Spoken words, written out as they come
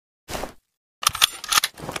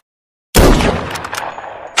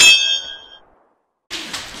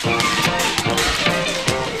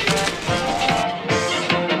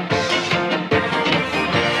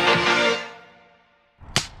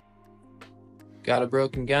Got a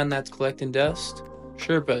broken gun that's collecting dust?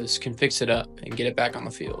 Sherpas can fix it up and get it back on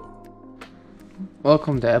the field.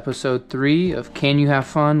 Welcome to episode 3 of Can You Have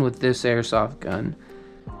Fun with This Airsoft Gun.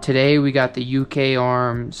 Today we got the UK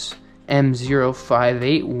Arms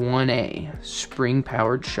M0581A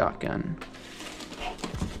spring-powered shotgun.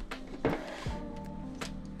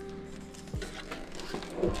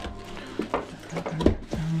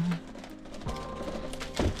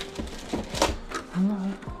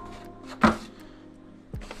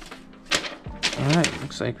 Alright,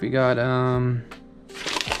 looks like we got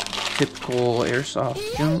typical airsoft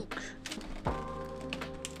junk.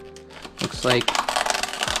 Looks like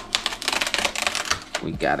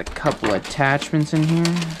we got a couple attachments in here.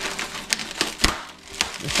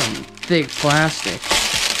 There's some thick plastic.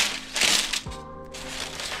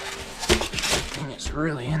 It's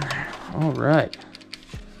really in there. Alright.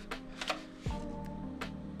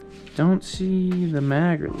 Don't see the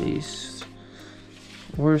mag release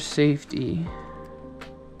or safety.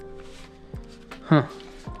 Huh.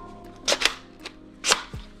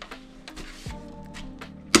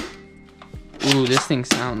 Ooh, this thing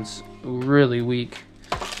sounds really weak.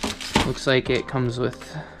 Looks like it comes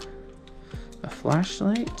with a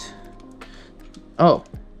flashlight. Oh,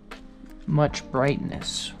 much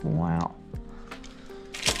brightness. Wow.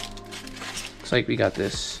 Looks like we got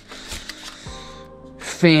this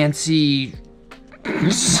fancy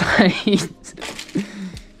sight.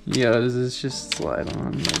 Yo, does this just slide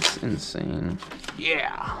on? That's insane.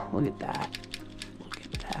 Yeah, look at that. Look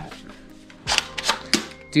at that.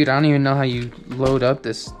 Dude, I don't even know how you load up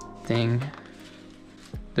this thing.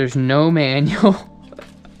 There's no manual.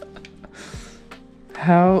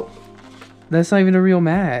 How? That's not even a real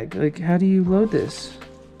mag. Like, how do you load this?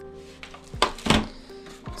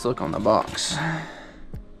 Let's look on the box.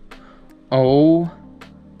 Oh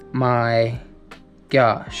my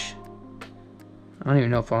gosh. I don't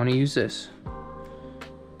even know if I want to use this.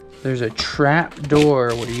 There's a trap door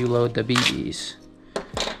where you load the BBs.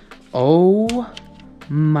 Oh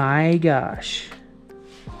my gosh.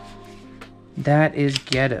 That is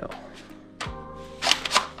ghetto.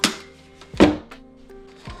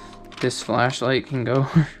 This flashlight can go.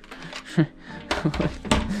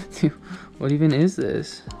 Dude, what even is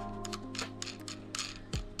this?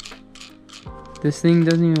 This thing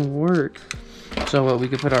doesn't even work. So what, we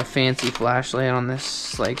could put our fancy flashlight on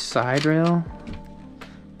this like side rail.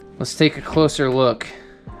 Let's take a closer look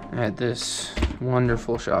at this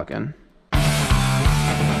wonderful shotgun.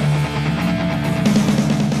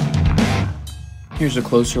 Here's a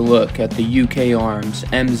closer look at the UK Arms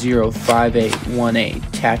M0581A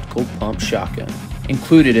tactical pump shotgun.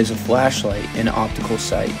 Included is a flashlight and optical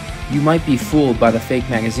sight. You might be fooled by the fake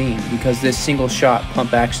magazine because this single shot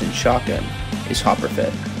pump action shotgun is hopper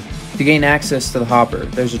fed. To gain access to the hopper,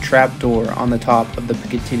 there's a trap door on the top of the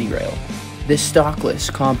Picatinny rail. This stockless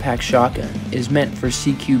compact shotgun is meant for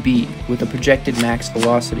CQB with a projected max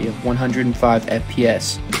velocity of 105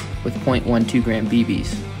 FPS with 0.12 gram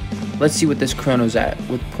BBs. Let's see what this chrono's at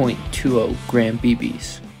with 0.20 gram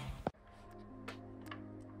BBs.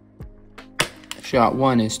 Shot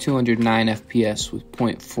 1 is 209 FPS with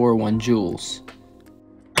 0.41 joules.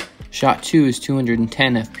 Shot 2 is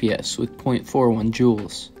 210 FPS with 0.41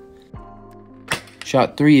 joules.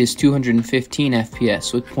 Shot 3 is 215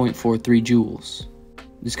 FPS with 0.43 joules.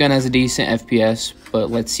 This gun has a decent FPS, but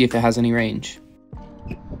let's see if it has any range.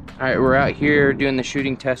 Alright, we're out here doing the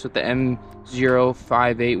shooting test with the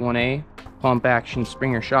M0581A pump action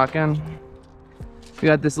Springer shotgun. We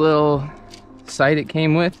got this little sight it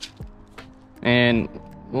came with, and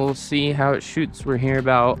we'll see how it shoots. We're here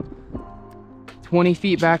about 20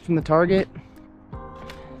 feet back from the target,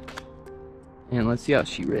 and let's see how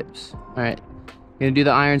she rips. Alright. Gonna do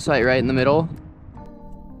the iron sight right in the middle.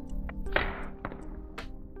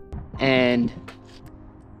 And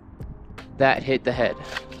that hit the head.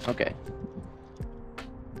 Okay.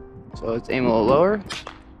 So let's aim a little lower.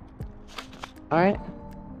 Alright.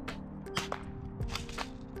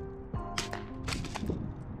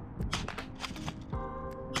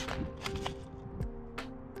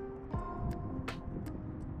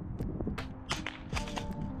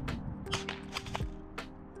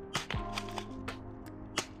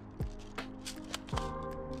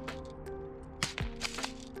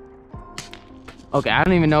 Okay, I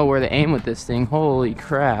don't even know where to aim with this thing. Holy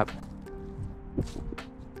crap.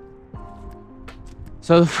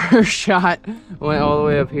 So the first shot went all the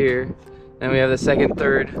way up here. Then we have the second,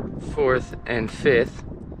 third, fourth, and fifth.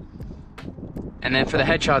 And then for the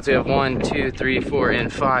headshots, we have 1, 2, 3, 4,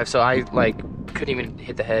 and 5. So I like couldn't even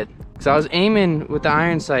hit the head. So I was aiming with the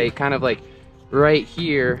iron sight kind of like right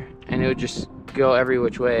here, and it would just go every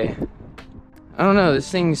which way. I don't know, this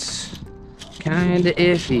thing's kind of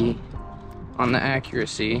iffy on the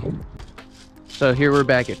accuracy. So here we're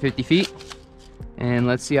back at 50 feet, and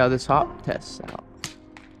let's see how this hop tests out.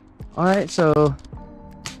 All right, so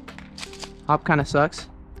hop kind of sucks.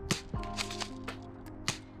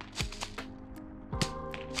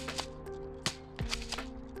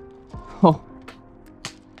 Oh.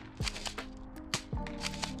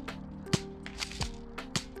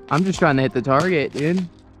 I'm just trying to hit the target, dude.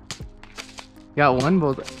 Got one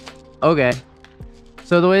bolt. Okay.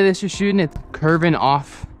 So the way this is shooting, it's curving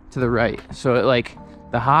off to the right. So it like,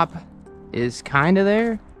 the hop is kind of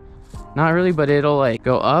there. Not really, but it'll like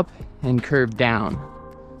go up and curve down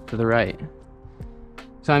to the right.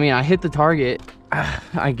 So I mean, I hit the target.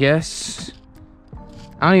 I guess.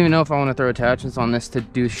 I don't even know if I want to throw attachments on this to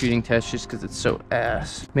do shooting tests just because it's so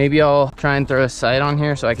ass. Maybe I'll try and throw a sight on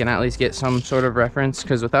here so I can at least get some sort of reference,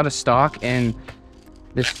 because without a stock and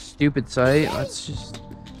this stupid sight, let's just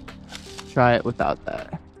try it without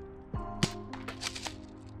that.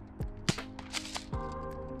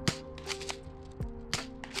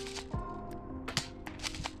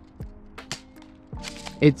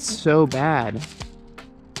 It's so bad.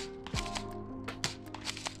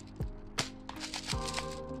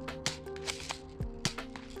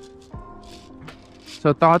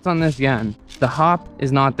 So thoughts on this gun? The hop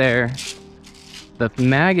is not there. The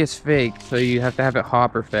mag is fake, so you have to have it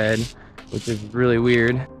hopper fed, which is really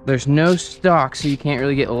weird. There's no stock, so you can't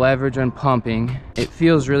really get leverage on pumping. It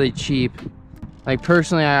feels really cheap. Like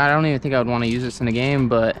personally, I don't even think I would want to use this in a game,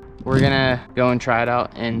 but we're gonna go and try it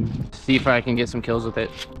out and see if I can get some kills with it.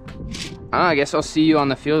 I guess I'll see you on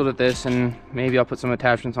the field with this, and maybe I'll put some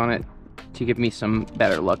attachments on it to give me some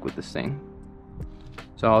better luck with this thing.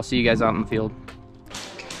 So I'll see you guys out in the field.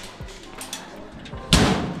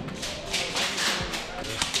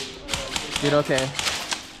 Dude, okay.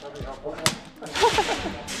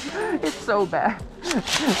 It's so bad.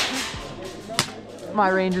 My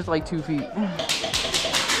range is like 2 feet. Is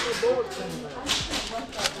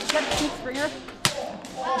that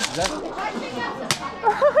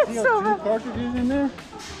CO2 So bad. cartridges in there?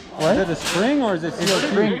 What? Is it a spring or is it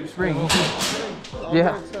CO2? Spring.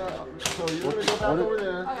 Yeah. So you want to go back over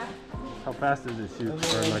there? How fast does it shoot?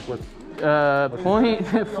 Or like what's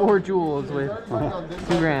 0.4 joules with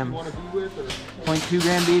 2 grams. 0.2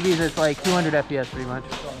 gram BBs, it's like 200 FPS pretty much.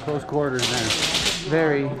 close quarters then?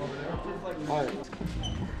 Very.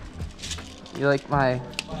 You like my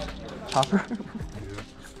hopper?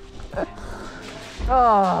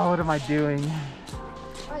 Oh, what am I doing?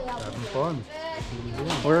 Having fun.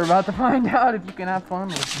 We're about to find out if you can have fun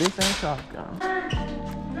with this airsoft gun.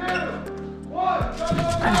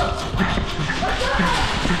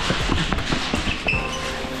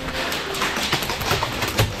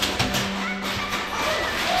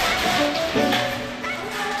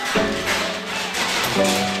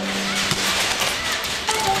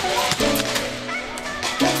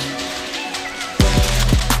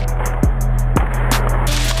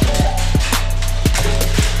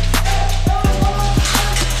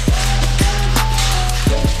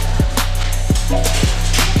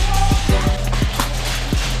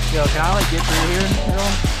 Yo, can I like get through here? You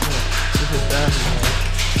know? This is bad.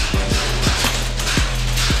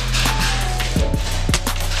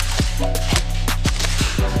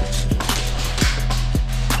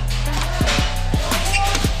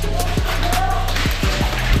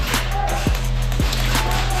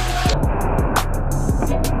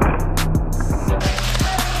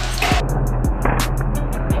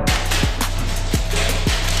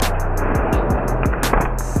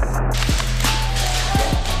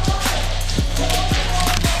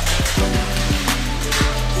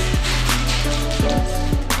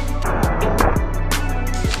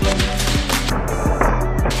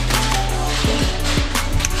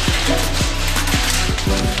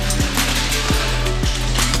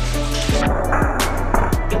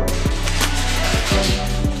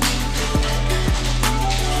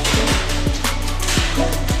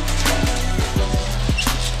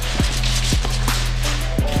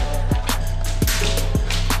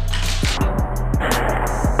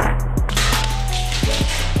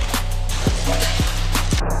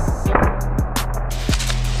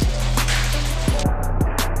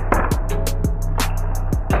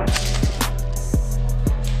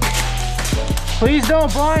 Please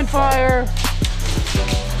don't blind fire.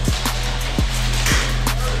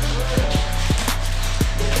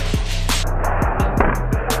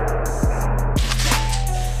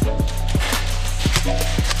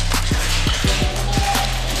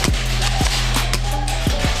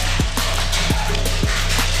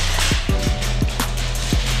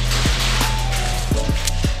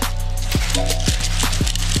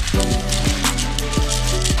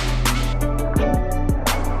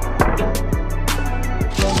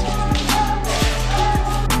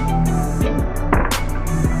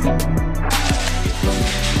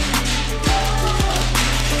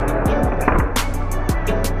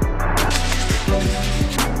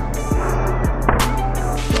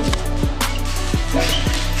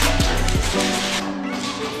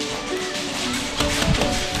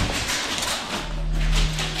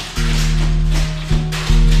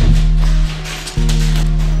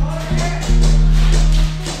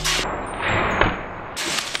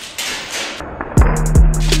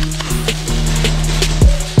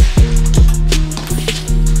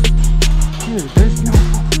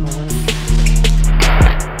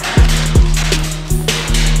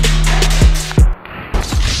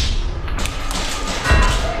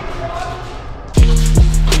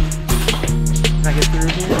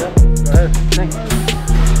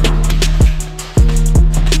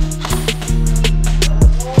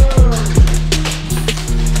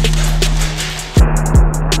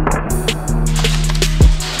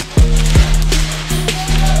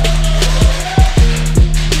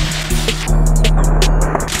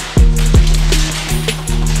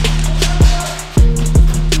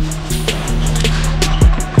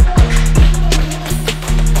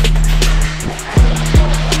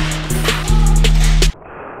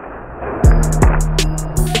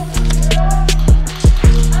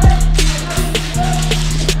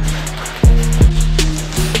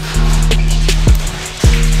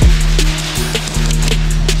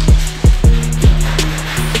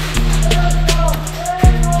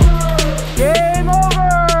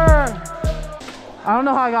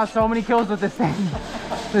 don't know how I got so many kills with this thing.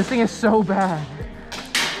 This thing is so bad.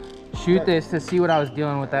 Shoot this to see what I was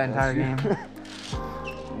dealing with that entire game.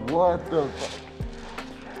 What the fuck?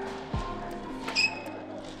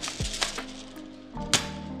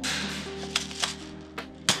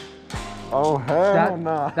 Oh, hell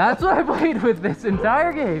nah. That's what I played with this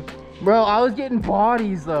entire game. Bro, I was getting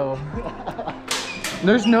bodies though.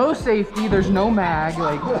 There's no safety, there's no mag.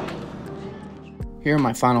 Like, Here are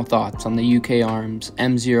my final thoughts on the UK Arms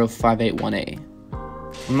M0581A.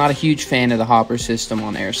 I'm not a huge fan of the hopper system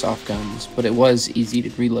on airsoft guns, but it was easy to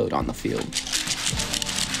reload on the field.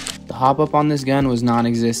 The hop up on this gun was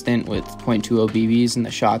non-existent with .20 BBs and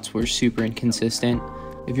the shots were super inconsistent.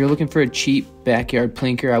 If you're looking for a cheap backyard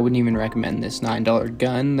plinker, I wouldn't even recommend this $9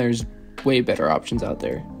 gun. There's way better options out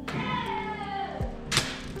there.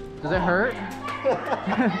 does it hurt?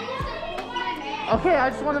 Okay, I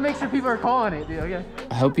just want to make sure people are calling it, dude. Okay.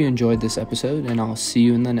 I hope you enjoyed this episode, and I'll see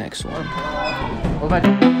you in the next one. What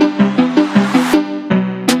about